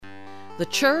The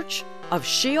Church of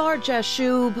Shear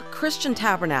Jashub Christian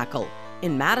Tabernacle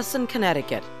in Madison,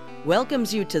 Connecticut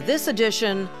welcomes you to this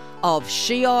edition of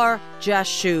Shear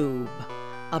Jashub,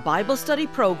 a Bible study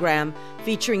program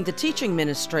featuring the teaching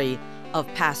ministry of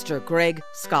Pastor Greg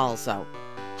Scalzo.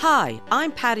 Hi,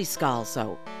 I'm Patty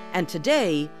Scalzo, and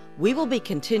today we will be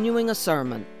continuing a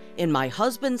sermon in my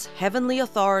husband's Heavenly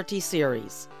Authority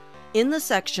series, in the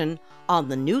section on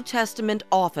the New Testament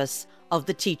office of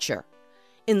the teacher.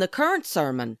 In the current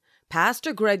sermon,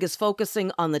 Pastor Greg is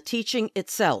focusing on the teaching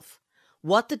itself,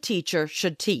 what the teacher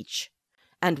should teach.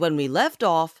 And when we left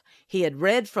off, he had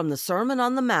read from the Sermon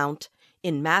on the Mount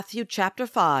in Matthew chapter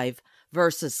 5,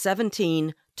 verses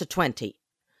 17 to 20.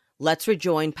 Let's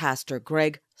rejoin Pastor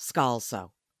Greg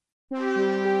Scalzo.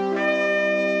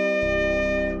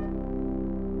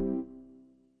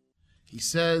 He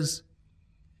says,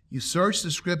 "You search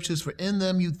the scriptures, for in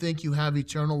them you think you have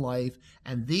eternal life,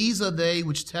 and these are they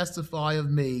which testify of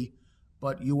me,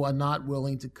 but you are not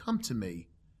willing to come to me,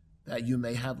 that you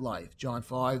may have life." John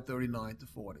 5, 39 to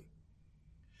 40.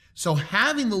 So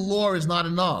having the law is not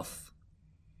enough.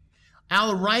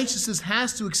 Our righteousness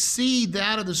has to exceed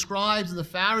that of the scribes and the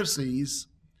Pharisees,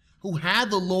 who had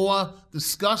the law,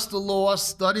 discussed the law,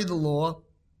 studied the law.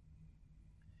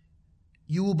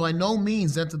 You will by no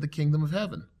means enter the kingdom of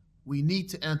heaven. We need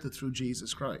to enter through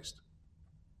Jesus Christ.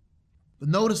 But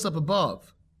notice up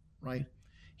above, right?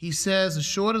 He says,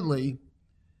 assuredly,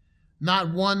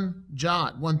 not one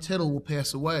jot, one tittle will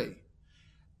pass away.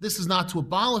 This is not to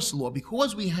abolish the law.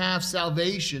 Because we have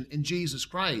salvation in Jesus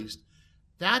Christ,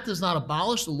 that does not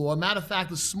abolish the law. Matter of fact,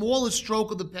 the smallest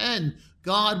stroke of the pen,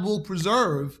 God will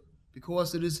preserve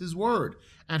because it is his word.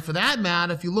 And for that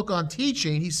matter, if you look on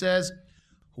teaching, he says,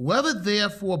 whoever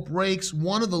therefore breaks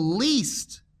one of the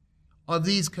least of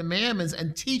these commandments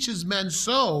and teaches men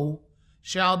so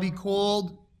shall be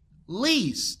called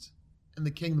least in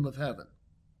the kingdom of heaven.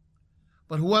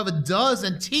 But whoever does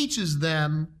and teaches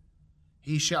them,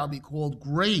 he shall be called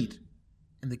great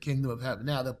in the kingdom of heaven.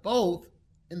 Now, they're both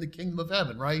in the kingdom of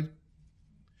heaven, right?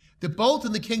 They're both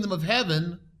in the kingdom of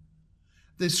heaven.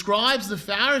 The scribes, the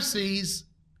Pharisees,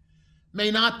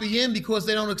 may not be in because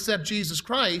they don't accept Jesus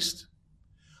Christ.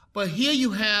 But here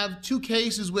you have two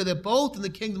cases where they're both in the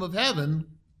kingdom of heaven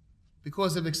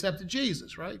because they've accepted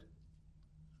Jesus, right?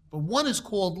 But one is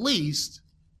called least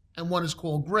and one is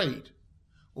called great.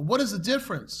 Well, what is the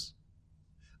difference?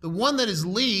 The one that is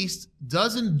least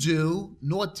doesn't do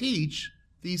nor teach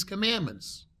these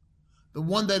commandments. The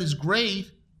one that is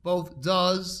great both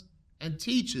does and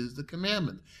teaches the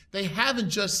commandment. They haven't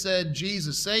just said,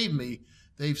 Jesus, save me.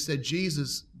 They've said,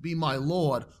 Jesus, be my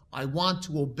Lord. I want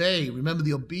to obey. Remember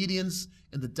the obedience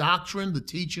and the doctrine, the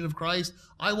teaching of Christ?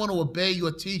 I want to obey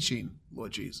your teaching,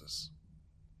 Lord Jesus.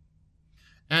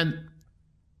 And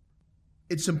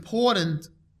it's important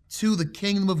to the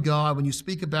kingdom of God, when you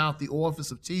speak about the office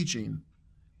of teaching,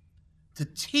 to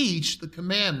teach the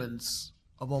commandments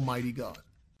of Almighty God.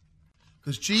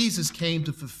 Because Jesus came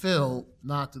to fulfill,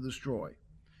 not to destroy.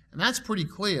 And that's pretty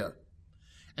clear.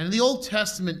 And in the Old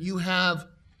Testament, you have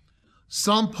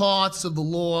some parts of the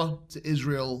law to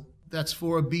Israel that's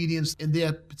for obedience in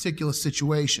their particular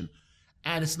situation.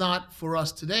 And it's not for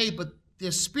us today, but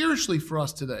they're spiritually for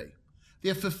us today.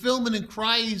 Their fulfillment in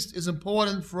Christ is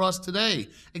important for us today.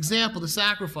 Example, the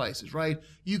sacrifices, right?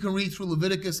 You can read through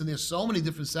Leviticus, and there's so many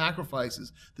different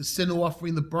sacrifices. The sin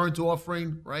offering, the burnt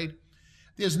offering, right?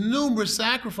 There's numerous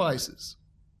sacrifices.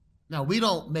 Now, we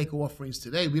don't make offerings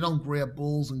today. We don't grab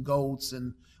bulls and goats,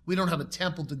 and we don't have a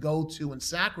temple to go to and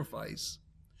sacrifice.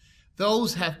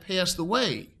 Those have passed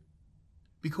away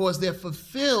because they're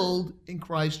fulfilled in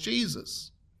Christ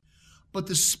Jesus. But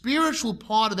the spiritual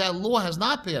part of that law has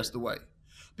not passed away.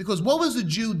 Because what was the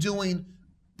Jew doing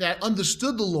that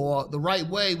understood the law the right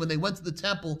way when they went to the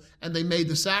temple and they made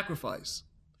the sacrifice?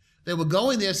 They were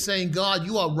going there saying, God,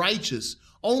 you are righteous.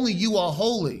 Only you are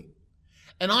holy.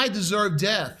 And I deserve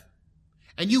death.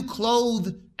 And you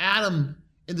clothed Adam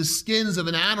in the skins of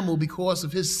an animal because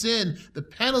of his sin. The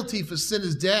penalty for sin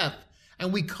is death.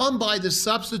 And we come by the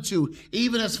substitute,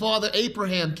 even as Father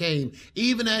Abraham came,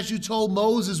 even as you told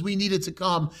Moses we needed to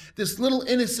come. This little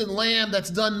innocent lamb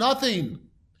that's done nothing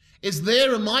is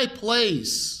there in my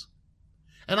place.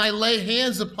 And I lay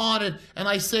hands upon it and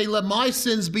I say, let my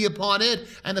sins be upon it.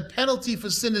 And the penalty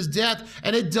for sin is death.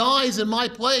 And it dies in my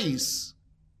place.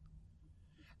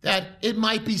 That it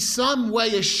might be some way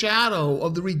a shadow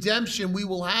of the redemption we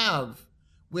will have,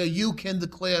 where you can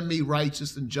declare me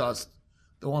righteous and just,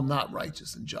 though I'm not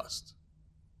righteous and just.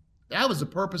 That was the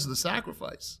purpose of the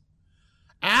sacrifice.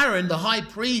 Aaron, the high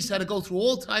priest, had to go through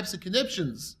all types of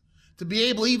conniptions To be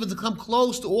able even to come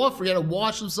close to offer, he had to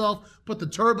wash himself, put the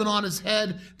turban on his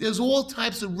head. There's all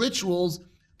types of rituals,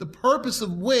 the purpose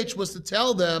of which was to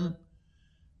tell them,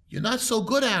 you're not so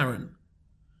good, Aaron.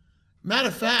 Matter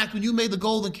of fact, when you made the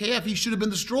golden calf, he should have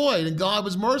been destroyed, and God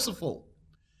was merciful.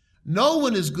 No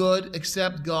one is good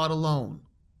except God alone.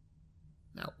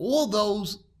 Now, all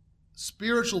those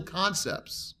spiritual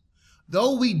concepts,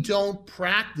 though we don't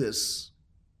practice,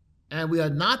 and we are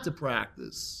not to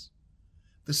practice,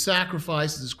 the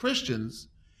sacrifices as Christians,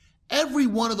 every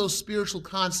one of those spiritual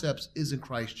concepts is in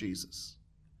Christ Jesus.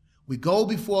 We go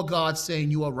before God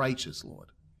saying, you are righteous, Lord.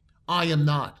 I am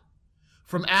not.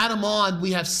 From Adam on,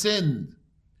 we have sinned.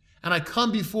 And I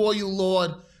come before you,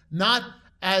 Lord, not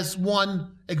as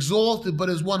one exalted, but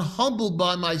as one humbled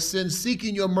by my sins,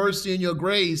 seeking your mercy and your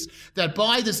grace, that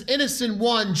by this innocent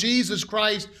one, Jesus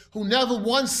Christ, who never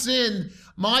once sinned,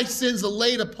 my sins are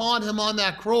laid upon him on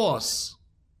that cross.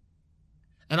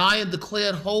 And I am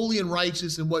declared holy and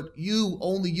righteous in what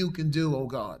only you can do, O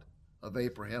God, of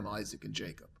Abraham, Isaac, and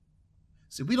Jacob.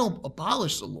 See, we don't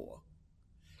abolish the law.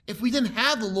 If we didn't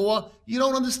have the law, you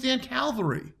don't understand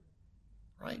Calvary,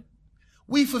 right?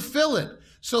 We fulfill it.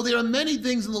 So there are many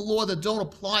things in the law that don't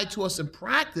apply to us in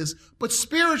practice, but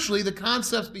spiritually, the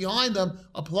concepts behind them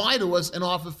apply to us and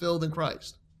are fulfilled in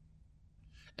Christ.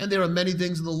 And there are many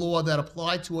things in the law that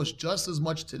apply to us just as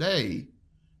much today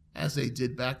as they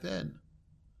did back then.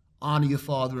 Honor your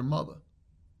father and mother.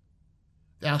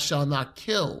 Thou shalt not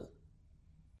kill.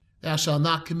 Thou shalt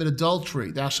not commit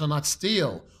adultery. Thou shalt not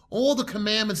steal. All the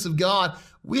commandments of God,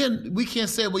 we can't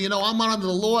say, well, I'm not under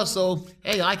the law, so,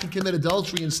 hey, I can commit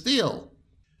adultery and steal.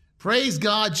 Praise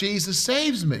God, Jesus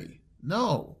saves me.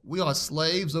 No, we are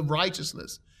slaves of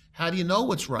righteousness. How do you know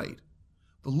what's right?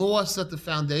 The law set the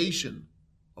foundation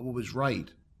of what was right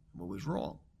and what was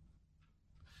wrong.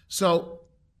 So,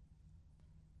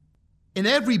 in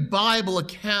every Bible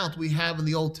account we have in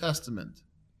the Old Testament,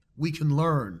 we can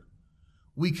learn,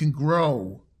 we can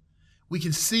grow, we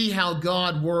can see how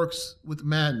God works with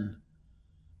men,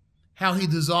 how he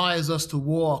desires us to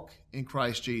walk in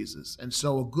Christ Jesus. And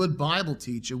so a good Bible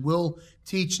teacher will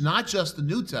teach not just the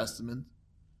New Testament,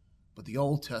 but the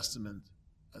Old Testament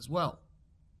as well.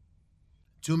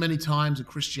 Too many times in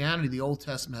Christianity, the Old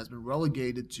Testament has been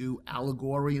relegated to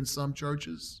allegory in some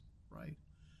churches, right?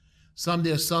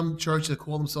 There's some churches that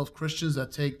call themselves Christians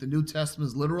that take the New Testament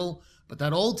as literal, but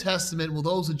that Old Testament, well,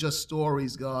 those are just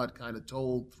stories God kind of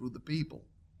told through the people.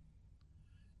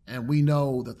 And we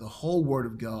know that the whole Word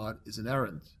of God is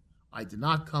inerrant. I did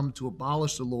not come to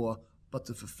abolish the law, but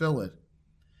to fulfill it.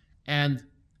 And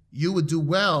you would do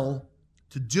well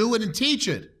to do it and teach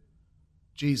it,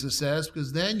 Jesus says,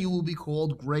 because then you will be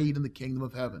called great in the kingdom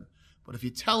of heaven. But if you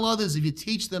tell others, if you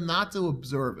teach them not to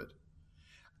observe it,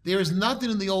 there is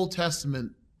nothing in the Old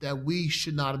Testament that we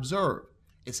should not observe.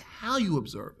 It's how you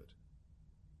observe it,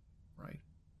 right?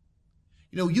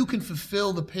 You can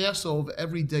fulfill the Passover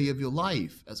every day of your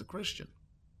life as a Christian.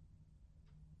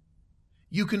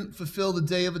 You can fulfill the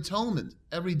Day of Atonement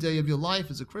every day of your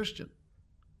life as a Christian.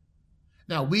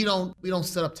 Now, we don't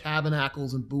set up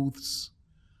tabernacles and booths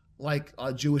like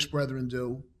our Jewish brethren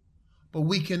do, but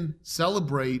we can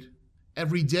celebrate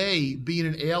every day being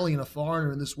an alien, a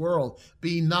foreigner in this world,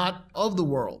 being not of the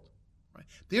world. Right?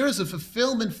 There is a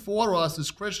fulfillment for us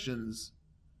as Christians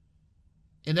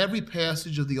in every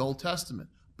passage of the Old Testament.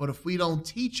 But if we don't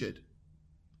teach it,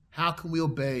 how can we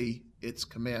obey its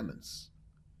commandments?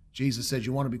 Jesus said,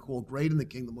 you want to be called great in the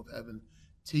kingdom of heaven,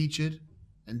 teach it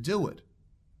and do it.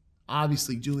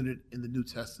 Obviously doing it in the New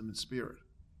Testament spirit.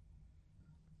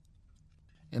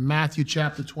 In Matthew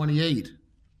chapter 28,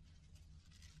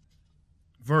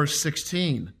 verse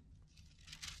 16.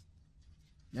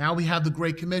 Now we have the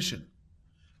Great Commission.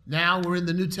 Now we're in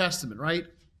the New Testament, right?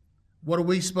 What are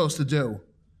we supposed to do?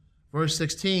 Verse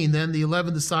 16, then the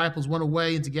 11 disciples went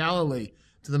away into Galilee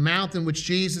to the mountain which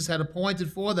Jesus had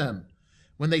appointed for them.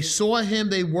 When they saw him,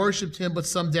 they worshipped him, but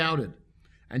some doubted.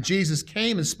 And Jesus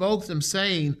came and spoke to them,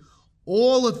 saying,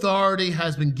 all authority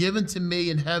has been given to me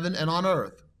in heaven and on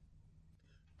earth.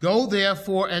 Go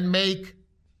therefore and make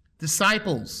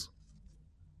disciples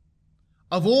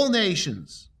of all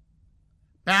nations,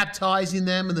 baptizing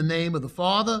them in the name of the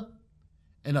Father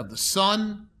and of the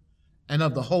Son and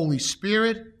of the Holy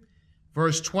Spirit.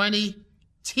 Verse 20,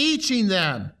 teaching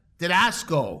them,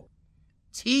 didasko,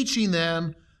 teaching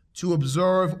them to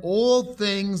observe all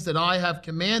things that I have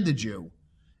commanded you.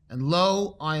 And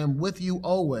lo, I am with you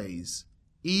always,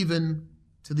 even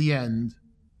to the end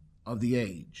of the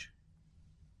age.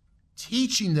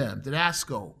 Teaching them,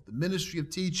 didasko, the ministry of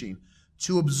teaching,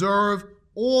 to observe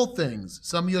all things.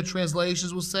 Some of your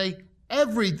translations will say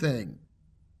everything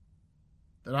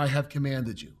that I have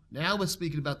commanded you. Now we're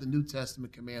speaking about the New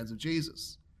Testament commands of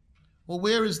Jesus. Well,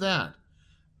 where is that?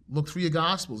 Look through your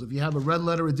Gospels. If you have a red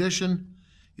letter edition,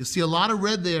 you'll see a lot of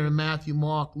red there in Matthew,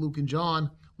 Mark, Luke, and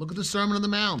John. Look at the Sermon on the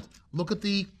Mount. Look at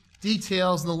the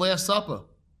details in the Last Supper.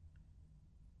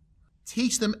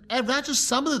 Teach them, not just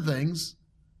some of the things,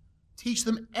 teach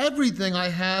them everything I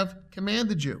have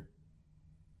commanded you.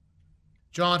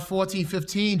 John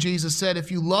 14:15, Jesus said,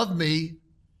 if you love me,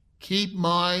 keep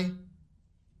my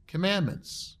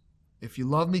commandments. If you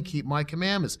love me, keep my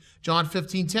commandments. John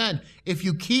 15:10, if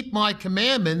you keep my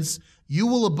commandments, you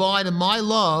will abide in my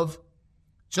love,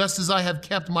 just as I have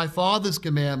kept my Father's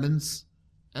commandments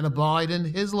and abide in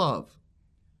his love.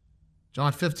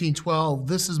 John 15:12,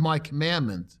 this is my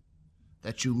commandment,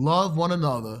 that you love one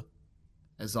another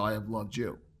as I have loved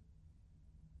you.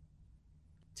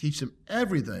 Teach them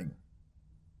everything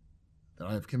that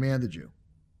I have commanded you.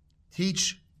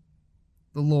 Teach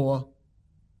the law,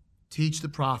 teach the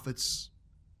prophets,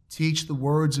 teach the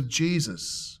words of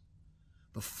Jesus,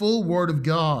 the full word of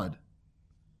God.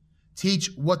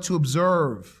 Teach what to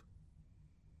observe.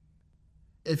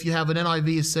 If you have an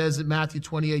NIV, it says in Matthew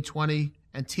 28:20,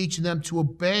 and teaching them to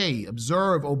obey,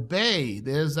 observe, obey.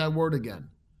 There's that word again.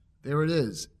 There it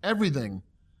is. Everything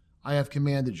I have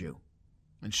commanded you.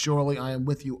 And surely I am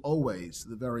with you always to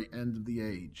the very end of the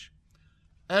age.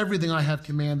 Everything I have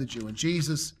commanded you. And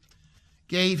Jesus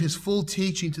gave his full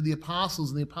teaching to the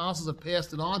apostles, and the apostles have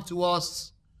passed it on to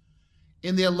us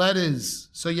in their letters.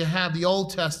 So you have the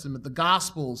Old Testament, the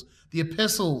Gospels, the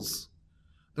epistles,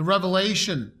 the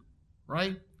Revelation,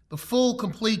 right? The full,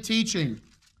 complete teaching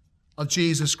of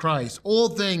Jesus Christ. All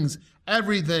things,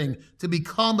 everything, to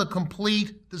become a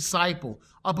complete disciple.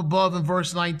 Up above in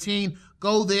verse 19,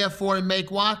 go therefore and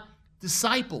make what?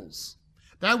 Disciples.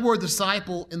 That word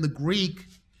disciple in the Greek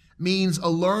means a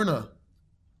learner,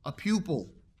 a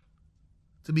pupil.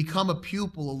 To become a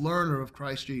pupil, a learner of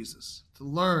Christ Jesus. To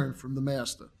learn from the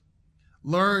Master.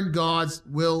 Learn God's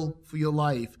will for your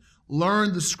life.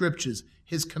 Learn the Scriptures,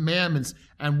 his commandments,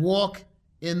 and walk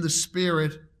in the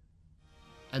Spirit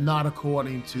and not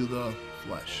according to the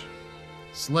flesh.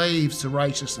 Slaves to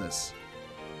righteousness.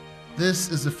 This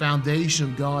is the foundation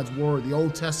of God's word. The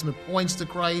Old Testament points to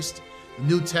Christ. The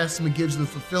New Testament gives the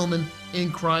fulfillment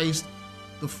in Christ.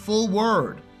 The full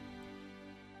word.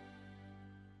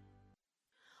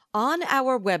 On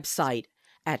our website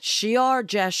at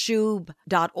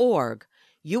shearjashub.org,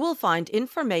 you will find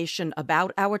information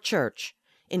about our church,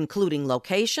 including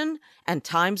location and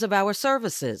times of our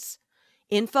services,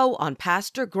 info on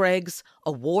Pastor Greg's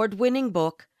award-winning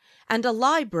book, and a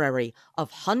library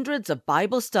of hundreds of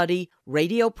Bible study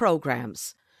radio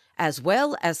programs, as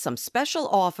well as some special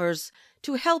offers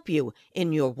to help you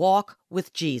in your walk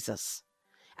with Jesus.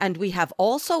 And we have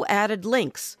also added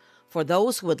links for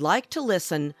those who would like to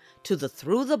listen to the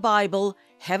Through the Bible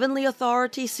Heavenly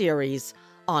Authority series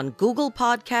on Google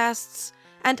Podcasts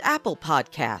and Apple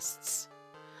Podcasts.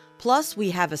 Plus,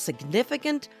 we have a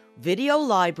significant video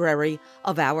library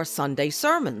of our Sunday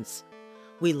sermons.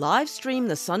 We live stream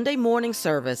the Sunday morning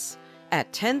service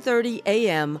at 10:30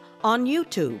 a.m. on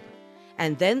YouTube,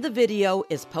 and then the video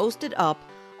is posted up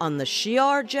on the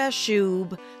Shear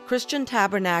Jashub Christian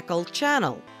Tabernacle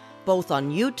channel, both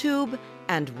on YouTube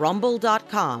and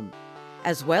rumble.com,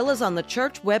 as well as on the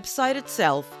church website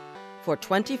itself for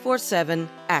 24/7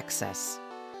 access.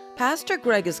 Pastor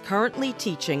Greg is currently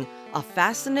teaching a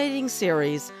fascinating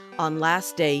series on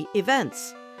Last Day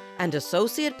events, and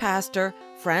Associate Pastor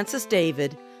Francis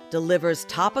David delivers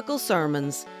topical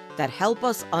sermons that help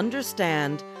us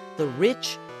understand the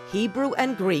rich Hebrew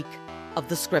and Greek of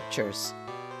the Scriptures.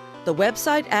 The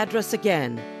website address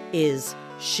again is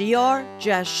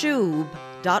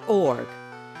shearjashub.org,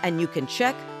 and you can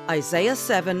check Isaiah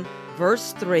 7,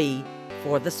 verse 3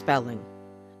 for the spelling.